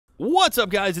What's up,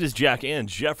 guys? It is Jack and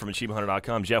Geoff from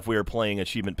AchievementHunter.com. Geoff, we are playing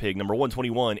Achievement Pig number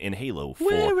 121 in Halo 4.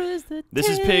 Where is the This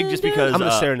is Pig just because I'm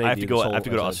I have to go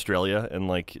to Australia and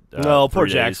like no, poor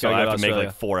 3 Jack. days, so I have to make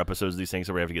like 4 episodes of these things,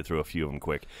 so we have to get through a few of them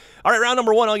quick. All right, round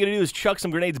number 1. All you gotta do is chuck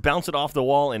some grenades, bounce it off the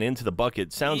wall, and into the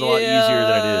bucket. Sounds a lot easier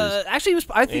than it is. Actually,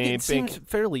 I think it seems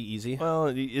fairly easy.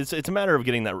 Well, it's a matter of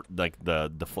getting that like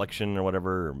the deflection or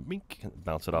whatever.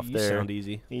 Bounce it off there. Sound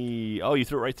easy. Oh, you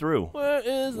threw it right through. Where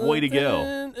is Way to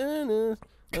go. Put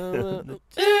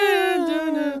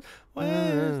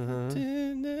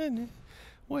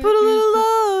a little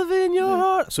love in your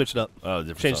heart. Switch it up. Oh,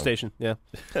 different Change song. station. Yeah.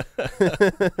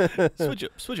 Switch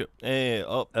it. Switch it. Hey,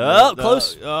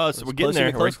 close. So we're getting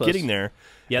there. We're getting there.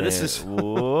 Yeah, this is.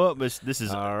 This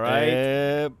is all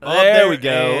right. There we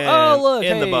go. Oh, look.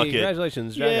 In the hey, bucket.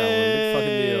 Congratulations. Jack got one. Big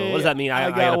fucking deal. What does that mean?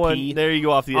 I got one. Pee? There you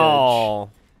go off the edge. Oh.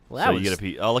 Well, so you get a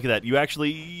pee. Oh, look at that. You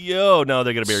actually. Oh, no,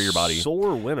 they're going to bury your body.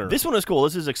 Sore winner. This one is cool.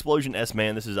 This is Explosion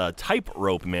S-Man. This is a type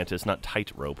rope mantis, not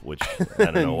tight rope, which I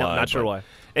don't know why. Not sure why.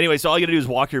 Anyway, so all you got to do is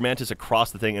walk your mantis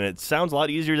across the thing, and it sounds a lot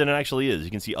easier than it actually is.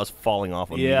 You can see us falling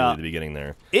off immediately at the beginning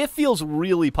there. It feels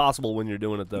really possible when you're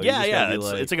doing it, though. Yeah, yeah.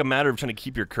 It's like a matter of trying to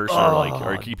keep your cursor,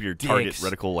 or keep your target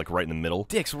reticle, like, right in the middle.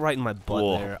 Dick's right in my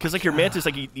butt there. Because, like, your mantis,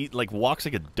 like, he like, walks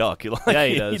like a duck. Like, yeah,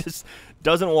 he does. He just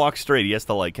doesn't walk straight. He has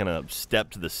to, like, kind of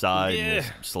step to the side and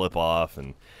just slip off.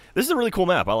 And this is a really cool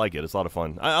map. I like it. It's a lot of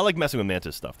fun. I like messing with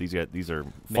mantis stuff. These are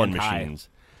fun machines.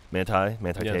 Manti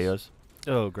Teos.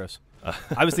 Oh, gross.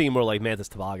 I was thinking more like Mantis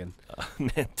Toboggan.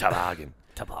 Toboggan.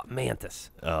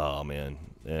 Mantis. Oh, man.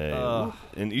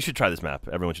 And you should try this map.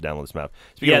 Everyone should download this map.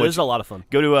 Yeah, this is a lot of fun.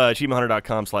 Go to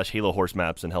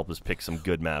AchievementHunter.com/HaloHorseMaps and help us pick some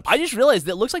good maps. I just realized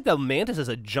that it looks like the Mantis is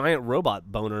a giant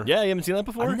robot boner. Yeah, you haven't seen that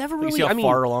before? I never really. See how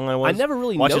far along I was? I never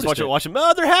really watch noticed this, it. watch them.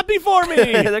 Oh, they're happy for me.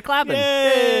 They're clapping.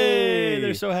 Yay!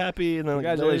 They're so happy. And then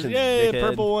Congratulations, yay, dickhead.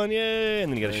 Purple one, yay.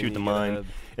 And then you got to shoot the mine.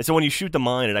 And so when you shoot the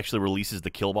mine, it actually releases the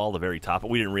kill ball at the very top.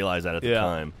 But we didn't realize that at the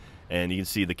time. And you can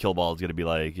see the kill ball is going to be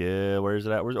like, yeah, where is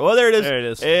it at? Oh, there it is. There it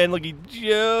is. And look, you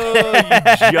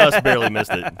just barely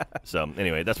missed it. So,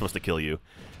 anyway, that's supposed to kill you.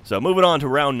 So, moving on to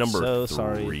round number 3.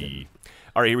 Sorry.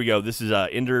 All right, here we go. This is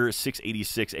Ender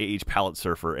 686 AH Pallet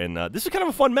Surfer, and this is kind of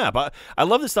a fun map. I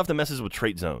love this stuff that messes with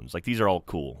trait zones. Like, these are all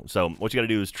cool. So, what you got to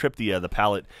do is trip the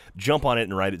pallet, jump on it,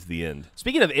 and ride it to the end.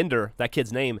 Speaking of Ender, that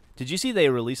kid's name, did you see they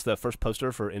released the first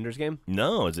poster for Ender's game?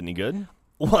 No, is it any good?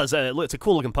 Well, it's a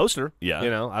cool looking poster. Yeah.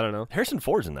 You know, I don't know. Harrison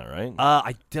Ford's in that, right?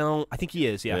 I think he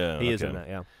is, yeah he is in that,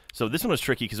 yeah. So this one was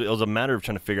tricky because it was a matter of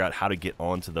trying to figure out how to get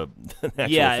onto the actual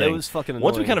thing. It was fucking annoying.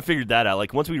 Once we kind of figured that out,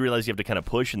 like once we realized you have to kind of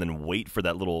push and then wait for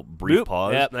that little brief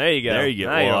pause. Yep, there you go. There you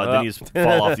go. Then you just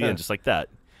fall off the end just like that.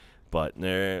 But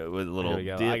there with a little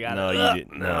dip.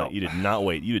 No, you did not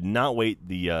wait. You did not wait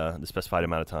the specified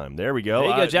amount of time. There we go. There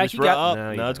you go, Jack.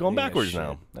 No, it's going backwards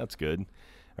now. That's good.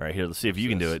 All right, here, let's see if you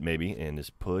can do it, maybe. And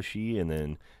just pushy, and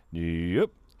then, yep.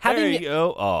 There you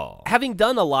go. Oh. Having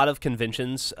done a lot of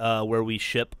conventions where we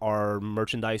ship our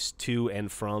merchandise to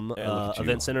and from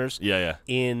event centers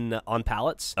on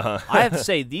pallets, I have to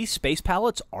say, these space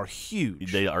pallets are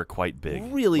huge. They are quite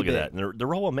big. Really big. Look at that. And they're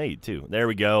well made, too. There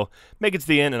we go. Make it to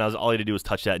the end, and all you had to do was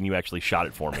touch that, and you actually shot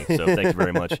it for me. So thank you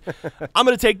very much. I'm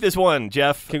going to take this one,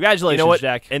 Geoff. Congratulations, you know what?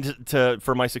 Jack. And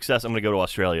for my success, I'm going to go to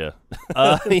Australia.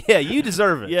 Yeah, you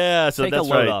deserve it. Yeah, so Take that's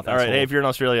a load right. off, all right, hey, if you're in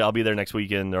Australia, I'll be there next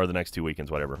weekend or the next 2 weekends,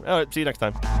 whatever. All right, see you next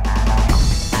time.